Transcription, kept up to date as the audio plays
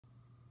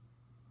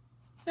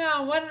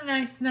Oh, what a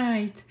nice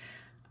night.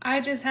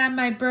 I just had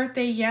my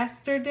birthday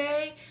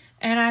yesterday,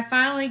 and I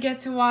finally get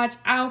to watch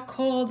Out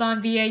Cold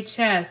on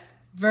VHS,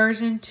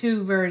 version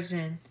 2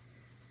 version.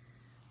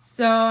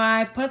 So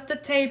I put the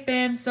tape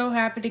in, so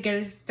happy to get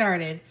it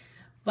started.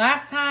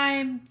 Last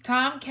time,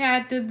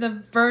 Tomcat did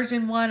the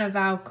version 1 of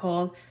Out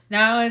Cold.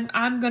 Now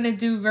I'm going to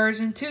do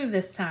version 2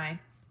 this time.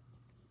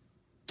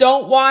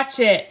 Don't watch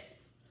it.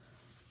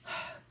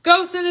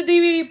 Ghost in the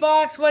DVD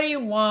box, what do you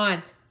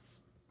want?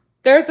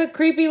 There's a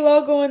creepy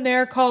logo in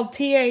there called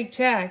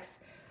THX.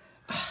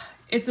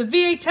 It's a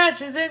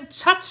VHS, it's in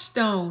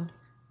Touchstone.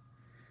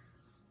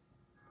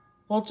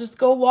 Well, just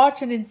go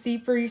watch it and see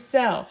for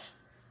yourself.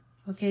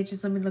 Okay,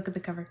 just let me look at the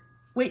cover.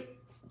 Wait,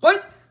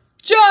 what?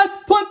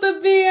 Just put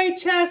the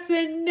VHS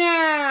in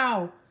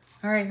now!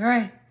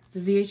 Alright. The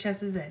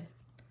VHS is in.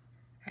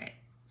 Alright,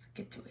 let's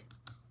get to it.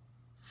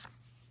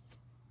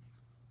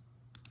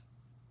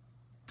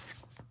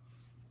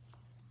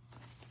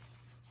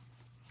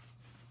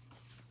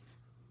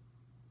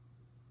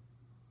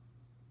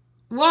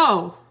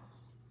 Whoa!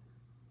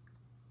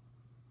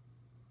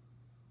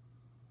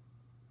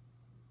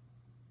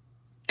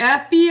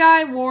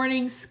 FBI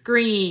warning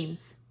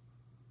screens.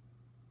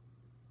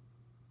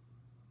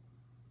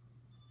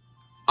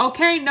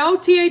 Okay, no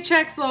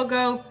THX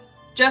logo,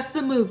 just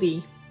the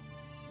movie.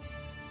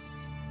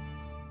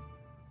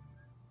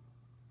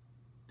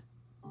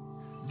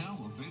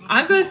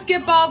 I'm gonna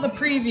skip all the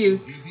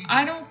previews.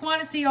 I don't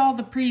want to see all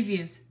the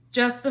previews,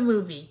 just the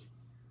movie.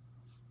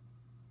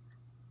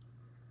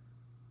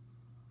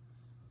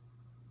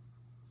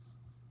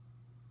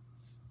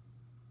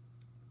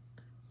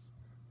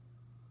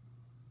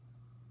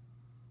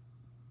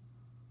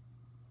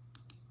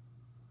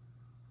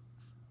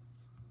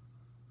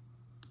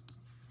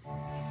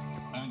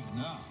 And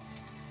now,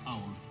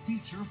 our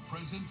feature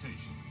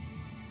presentation.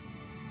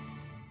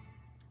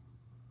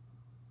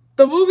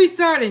 The movie's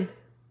starting.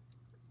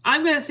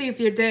 I'm gonna see if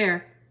you're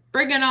there.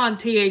 Bring it on,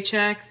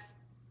 THX.